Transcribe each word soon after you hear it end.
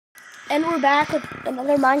And we're back with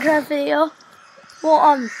another Minecraft video.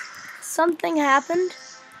 Well, something happened,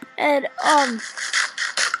 and,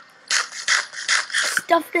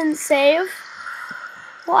 stuff didn't save.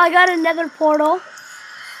 Well, I got another portal.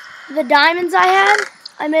 The diamonds I had,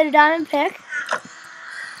 I made a diamond pick.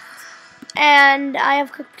 And I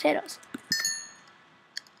have cooked potatoes.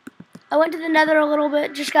 I went to the nether a little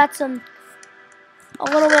bit, just got a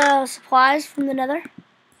little bit of supplies from the nether.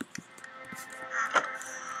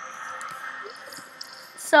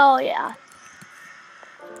 So, yeah.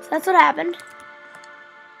 So that's what happened.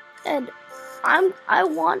 And I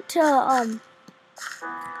want to,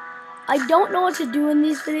 I don't know what to do in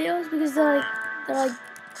these videos because they're like,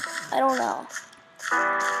 I don't know.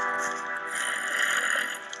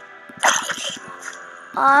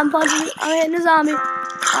 I'm hitting a zombie.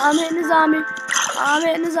 I'm hitting a zombie. I'm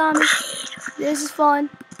hitting a zombie. This is fun.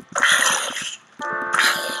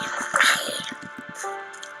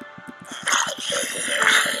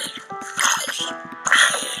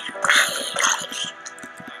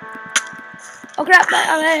 Oh crap,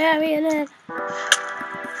 I'm hitting it.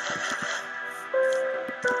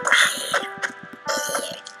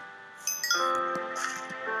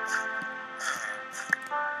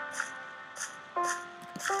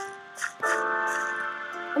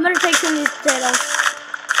 I'm gonna take some of these potatoes.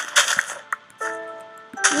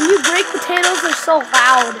 When you break potatoes, they're so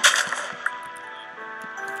loud.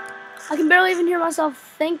 I can barely even hear myself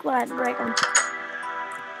think when I break them.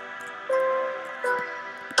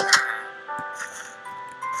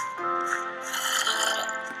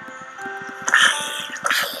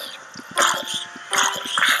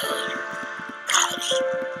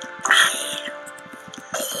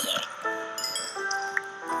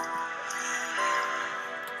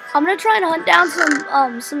 I'm gonna try and hunt down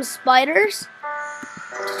some spiders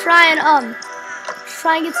to try and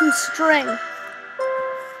get some string.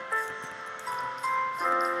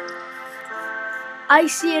 I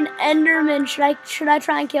see an Enderman. Should I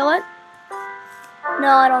try and kill it?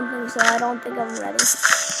 No, I don't think so. I don't think I'm ready.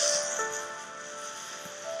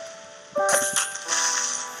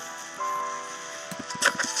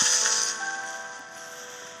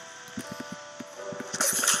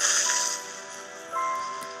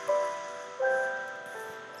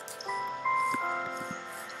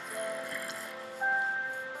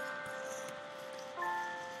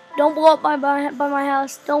 Don't blow up by my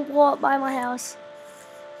house. Don't blow up by my house.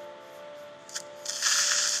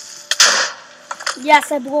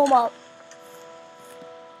 Yes, I blew them up.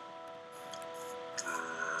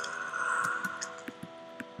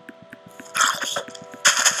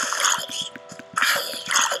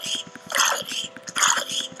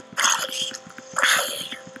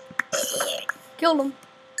 Killed them.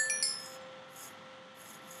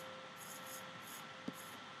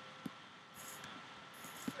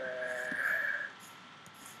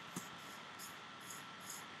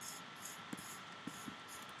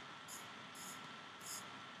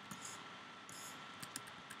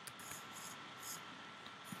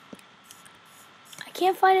 I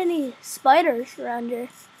can't find any spiders around here.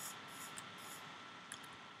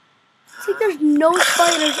 It's like there's no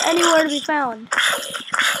spiders anywhere to be found.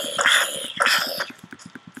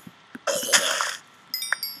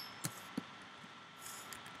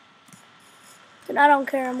 And I don't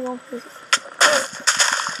care, I'm going for this.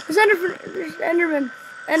 There's Enderman.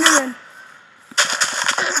 Enderman.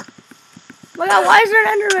 Oh my god, why is there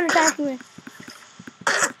an Enderman attacking me?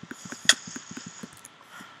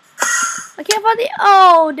 I can't find the...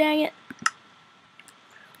 Oh, dang it.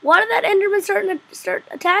 Why did that Enderman start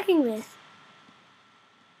attacking me?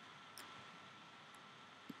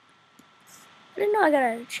 I didn't know I got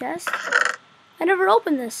a chest. I never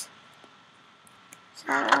opened this. So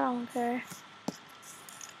I don't care.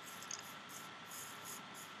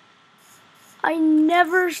 I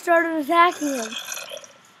never started attacking him.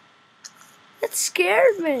 That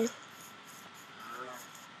scared me.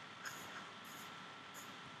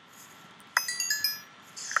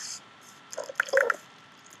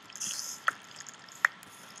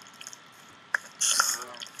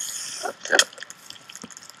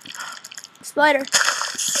 Spider.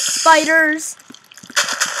 Spiders.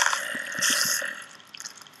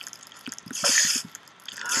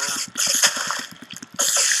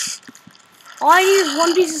 All I need is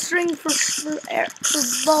one piece of string for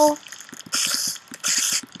bow.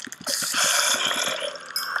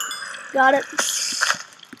 Got it.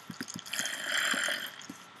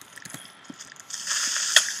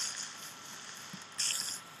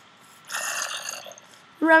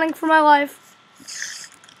 I'm running for my life.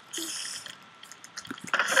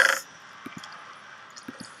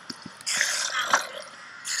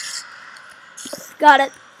 Got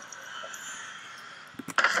it.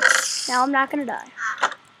 Now I'm not gonna die. I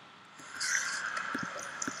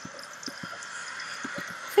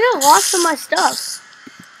think I lost some of my stuff.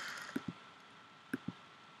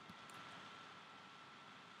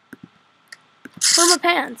 Where are my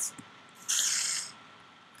pants?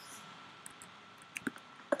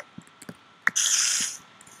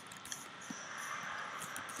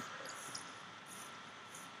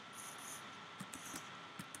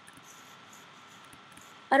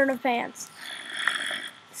 I don't have pants.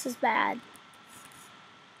 This is bad.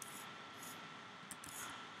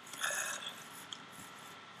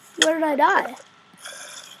 Where did I die?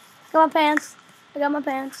 I got my pants. I got my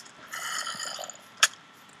pants.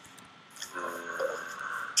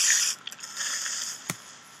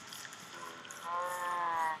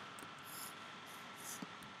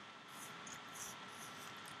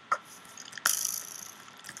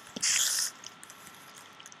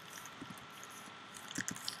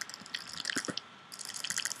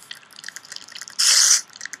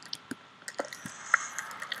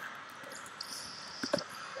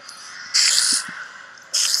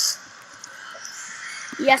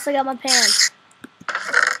 Yes, I got my pants.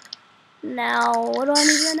 Now, what do I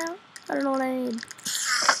need right now? I don't know what I need.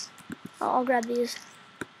 I'll grab these.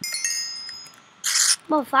 I'm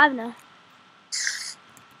level 5 now.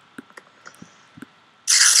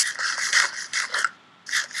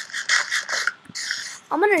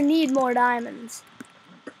 I'm gonna need more diamonds.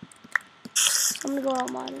 I'm gonna go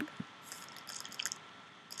out mining.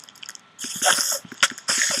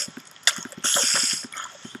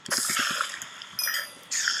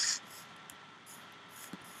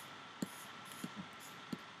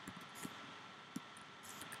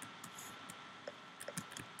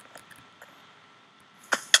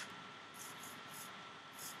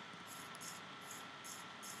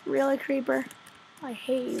 Really, Creeper? I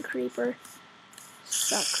hate you, Creeper.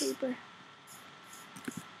 Suck, Creeper.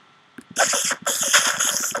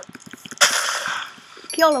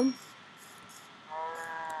 Killed him.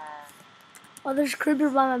 Oh, there's a Creeper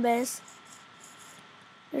by my base.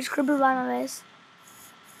 There's a Creeper by my base.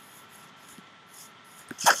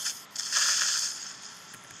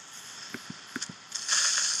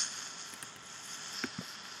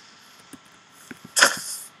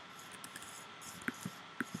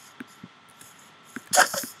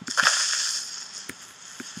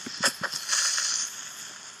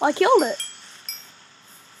 Oh, I killed it.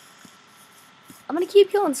 I'm gonna keep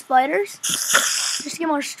killing spiders just to get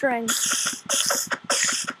more string.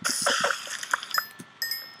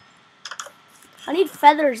 I need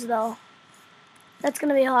feathers though. That's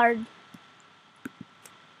gonna be hard.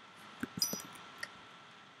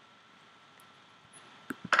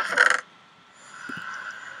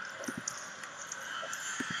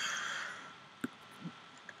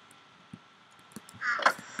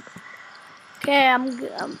 Okay, I'm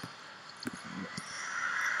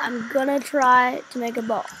gonna try to make a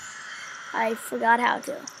bow. I forgot how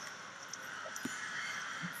to.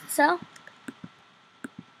 So,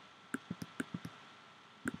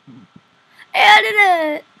 hey, I did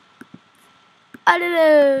it! I did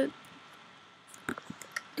it!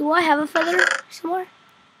 Do I have a feather somewhere?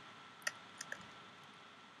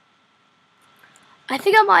 I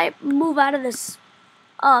think I might move out of this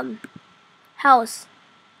house.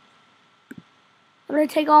 I'm gonna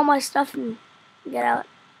take all my stuff and get out.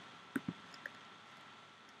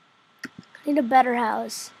 I need a better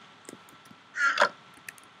house.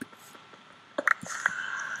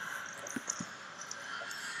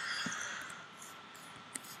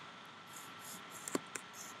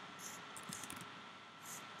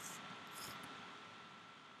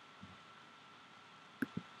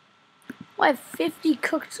 Oh, I have 50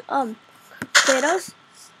 cooked potatoes.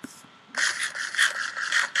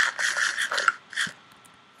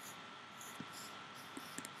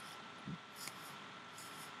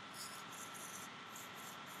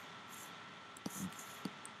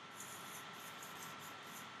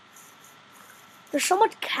 There's so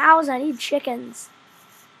much cows, I need chickens.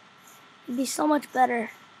 It'd be so much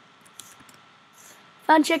better.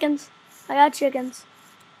 Found chickens. I got chickens.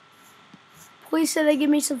 Please say they give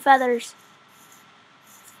me some feathers.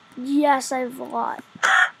 Yes, I have a lot.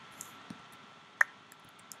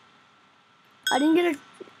 I didn't get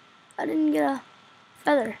a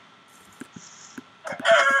feather.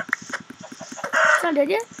 It's not dead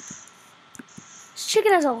yet? This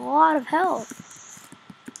chicken has a lot of health.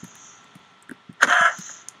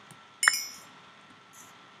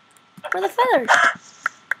 Where are the feathers?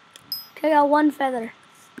 Okay, I got one feather.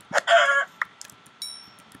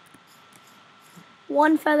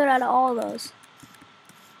 One feather out of all those.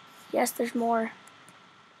 Yes, there's more.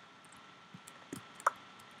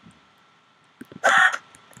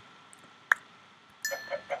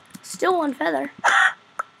 Still one feather.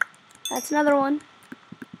 That's another one.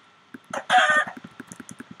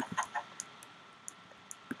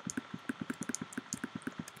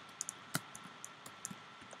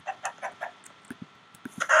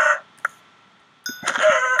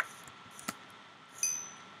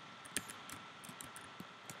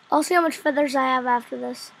 I'll see how much feathers I have after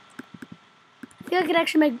this. I feel like I could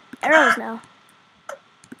actually make arrows now.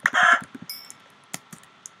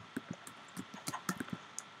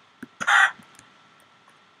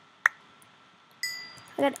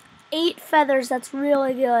 I got 8 feathers, that's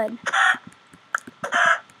really good.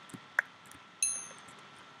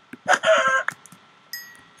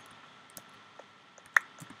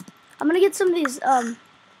 I'm gonna get some of these, oh,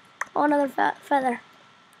 another feather.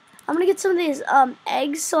 I'm gonna get some of these,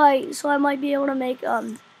 eggs, so I might be able to make,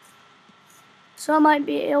 another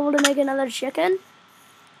chicken.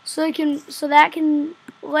 So that can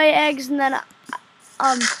lay eggs, and then,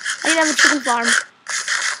 I can have a chicken farm.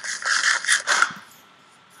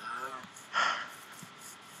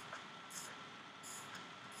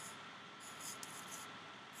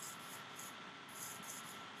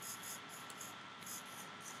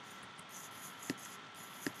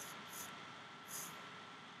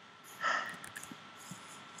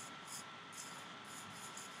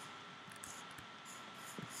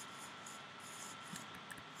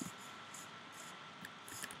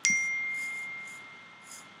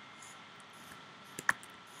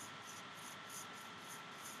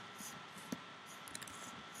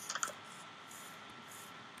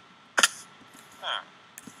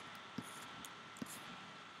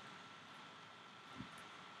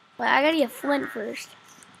 But I gotta get flint first.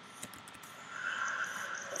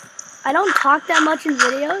 I don't talk that much in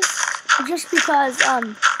videos, just because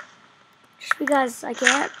I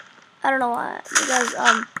can't. I don't know why. Because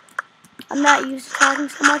I'm not used to talking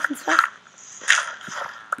so much and stuff.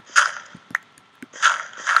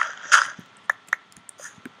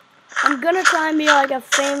 I'm gonna try and be like a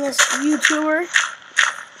famous YouTuber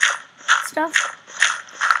stuff.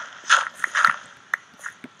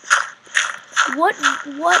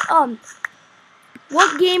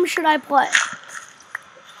 What game should I play?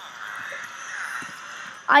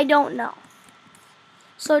 I don't know.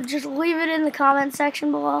 So just leave it in the comment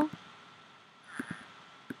section below. I'm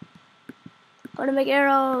gonna make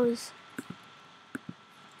arrows.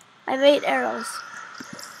 I have 8 arrows.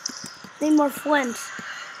 Need more flint.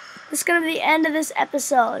 This is gonna be the end of this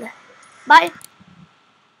episode. Bye.